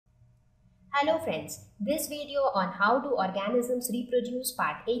Hello friends, this video on how do organisms reproduce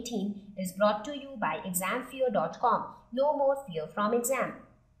part 18 is brought to you by examfear.com. No more fear from exam.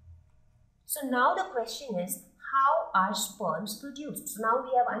 So now the question is, how are sperms produced? So now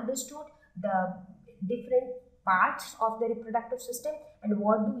we have understood the different parts of the reproductive system and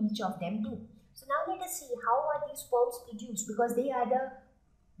what do each of them do. So now let us see how are these sperms produced, because they are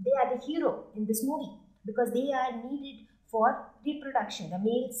the hero in this movie, because they are needed for reproduction, the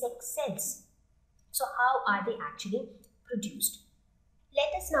male sex cells. So how are they actually produced?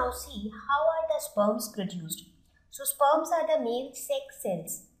 Let us now see how are the sperms produced. So sperms are the male sex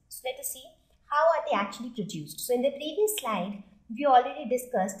cells. So let us see how are they actually produced. So in the previous slide, we already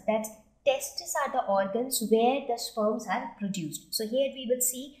discussed that testes are the organs where the sperms are produced. So here we will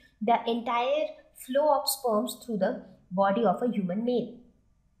see the entire flow of sperms through the body of a human male.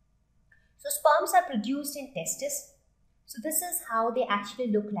 So sperms are produced in testes. So this is how they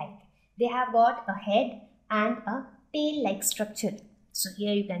actually look like. They have got a head and a tail-like structure. So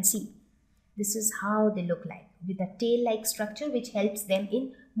here you can see, this is how they look like, with a tail-like structure which helps them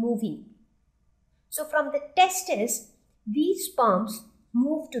in moving. So from the testes, these sperms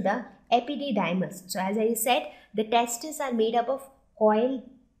move to the epididymis. So as I said, the testes are made up of coiled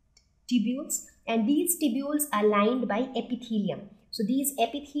tubules, and these tubules are lined by epithelium. So these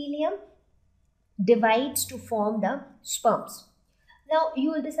epithelium divides to form the sperms. Now you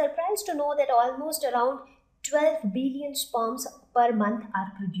will be surprised to know that almost around 12 billion sperms per month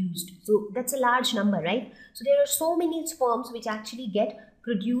are produced. So that's a large number, right? So there are so many sperms which actually get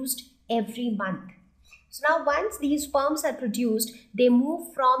produced every month. So now once these sperms are produced, they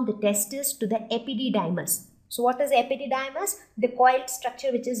move from the testis to the epididymis. So what is epididymis? The coiled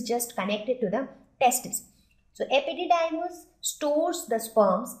structure which is just connected to the testis. So epididymis stores the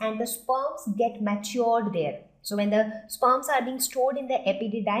sperms and the sperms get matured there. So when the sperms are being stored in the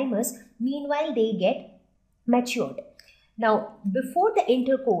epididymis, meanwhile they get matured. Now before the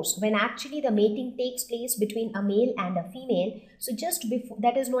intercourse, when actually the mating takes place between a male and a female, so just before,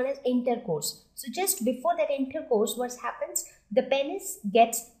 that is known as intercourse. So just before that intercourse, what happens? The penis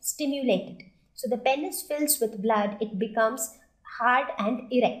gets stimulated. So the penis fills with blood, it becomes hard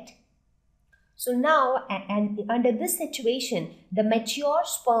and erect. So now, and under this situation, the mature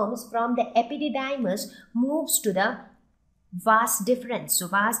sperms from the epididymis moves to the vas deferens. So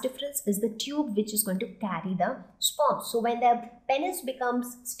vas deferens is the tube which is going to carry the sperm. So when the penis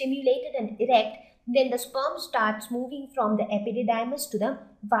becomes stimulated and erect, then the sperm starts moving from the epididymis to the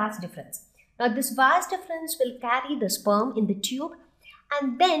vas deferens. Now this vas deferens will carry the sperm in the tube,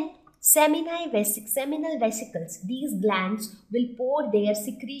 and then seminal vesicles, these glands will pour their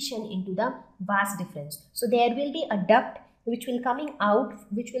secretion into the vas deferens. So there will be a duct which will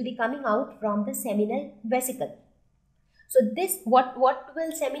be coming out from the seminal vesicle. So this, what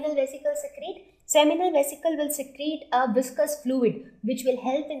will seminal vesicle secrete? Seminal vesicle will secrete a viscous fluid which will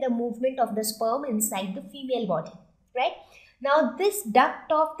help in the movement of the sperm inside the female body, right? Now this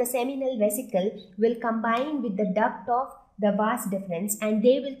duct of the seminal vesicle will combine with the duct of the vas deferens, and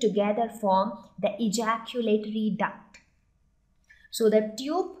they will together form the ejaculatory duct. So the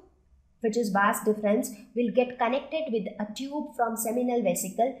tube, which is vas deferens, will get connected with a tube from seminal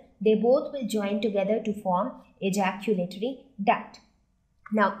vesicle. They both will join together to form ejaculatory duct.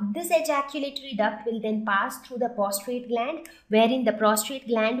 Now this ejaculatory duct will then pass through the prostate gland, wherein the prostate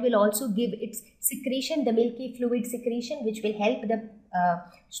gland will also give its secretion, the milky fluid secretion, which will help the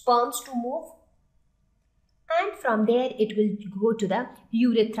sperms to move. And from there it will go to the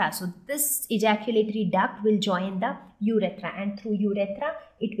urethra. So this ejaculatory duct will join the urethra, and through urethra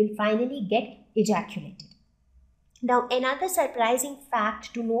it will finally get ejaculated. Now another surprising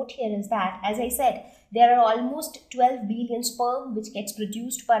fact to note here is that, as I said, there are almost 12 billion sperm which gets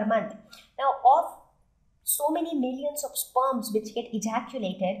produced per month. Now of so many millions of sperms which get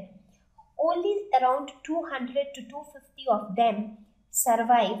ejaculated, only around 200 to 250 of them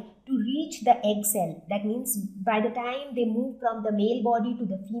survive to reach the egg cell. That means by the time they move from the male body to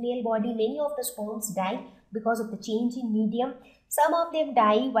the female body, many of the sperms die because of the change in medium. Some of them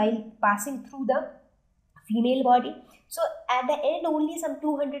die while passing through the female body. So at the end, only some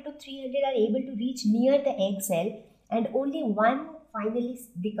 200 to 300 are able to reach near the egg cell, and only one finally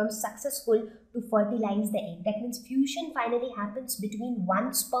becomes successful to fertilize the egg. That means fusion finally happens between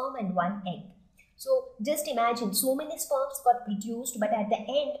one sperm and one egg. So just imagine, so many sperms got produced, but at the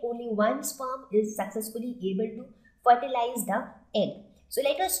end only one sperm is successfully able to fertilize the egg. So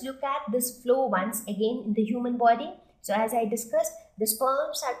let us look at this flow once again in the human body. So as I discussed, the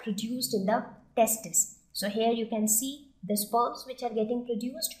sperms are produced in the testis. So here you can see the sperms which are getting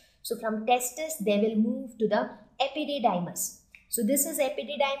produced. So from testis they will move to the epididymis. So this is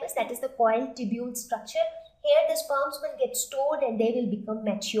epididymis, that is the coiled tubule structure. Here the sperms will get stored and they will become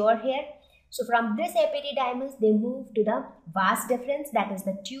mature here. So from this epididymis they move to the vas deferens, that is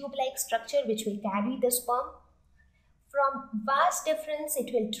the tube-like structure which will carry the sperm. From vas deferens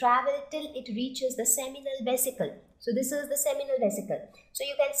it will travel till it reaches the seminal vesicle. So this is the seminal vesicle. So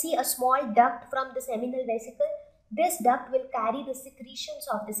you can see a small duct from the seminal vesicle. This duct will carry the secretions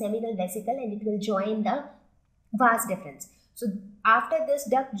of the seminal vesicle and it will join the vas deferens. So after this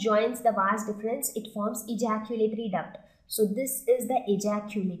duct joins the vas deferens, it forms ejaculatory duct. So this is the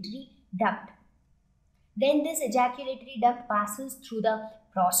ejaculatory duct. Then this ejaculatory duct passes through the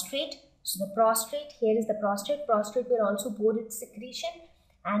prostrate. So the prostrate, here is the prostrate. Prostrate will also pour its secretion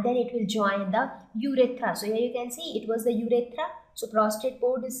and then it will join the urethra. So here you can see it was the urethra. So prostrate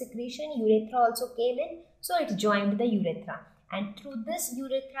poured its secretion, urethra also came in. So it joined the urethra. And through this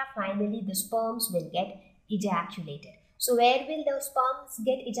urethra, finally the sperms will get ejaculated. So where will the sperms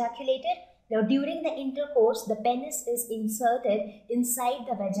get ejaculated? Now during the intercourse, the penis is inserted inside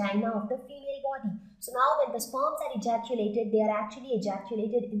the vagina of the female body. So now when the sperms are ejaculated, they are actually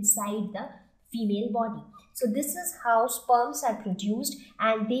ejaculated inside the female body. So this is how sperms are produced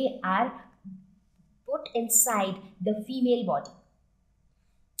and they are put inside the female body.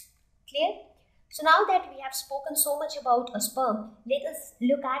 Clear? So now that we have spoken so much about a sperm, let us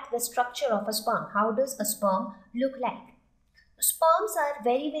look at the structure of a sperm. How does a sperm look like? Sperms are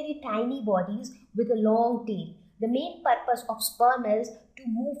very tiny bodies with a long tail. The main purpose of sperm is to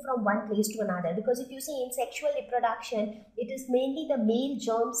move from one place to another, because if you see in sexual reproduction, it is mainly the male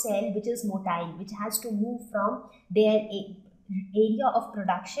germ cell which is motile, which has to move from their area of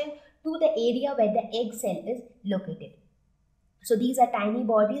production to the area where the egg cell is located. So these are tiny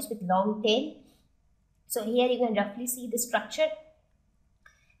bodies with long tail. So here you can roughly see the structure.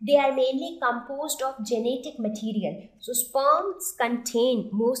 They are mainly composed of genetic material. So sperms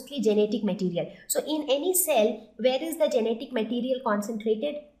contain mostly genetic material. So in any cell, where is the genetic material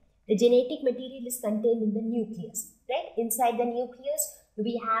concentrated? The genetic material is contained in the nucleus, right? Inside the nucleus,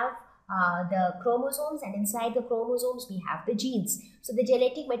 we have the chromosomes, and inside the chromosomes, we have the genes. So the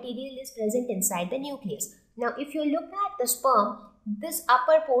genetic material is present inside the nucleus. Now, if you look at the sperm, this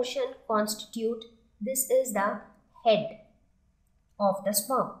upper portion constitute, this is the head of the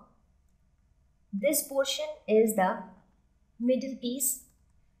sperm. This portion is the middle piece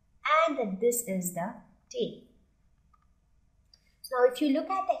and this is the tail. So now if you look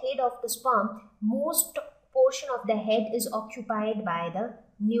at the head of the sperm, most portion of the head is occupied by the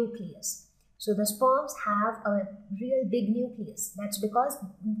nucleus. So the sperms have a real big nucleus.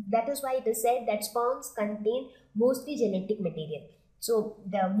 That is why it is said that sperms contain mostly genetic material. So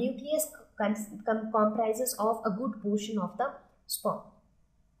the nucleus comprises of a good portion of the sperm.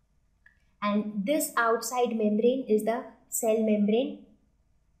 And this outside membrane is the cell membrane,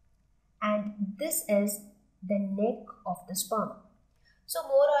 and this is the neck of the sperm. So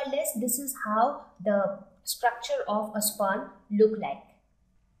more or less this is how the structure of a sperm look like.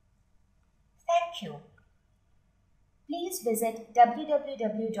 Thank you. Please visit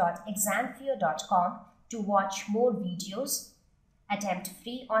www.examfear.com to watch more videos, attempt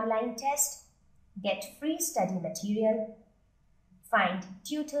free online test, get free study material, find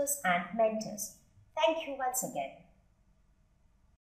tutors and mentors. Thank you once again.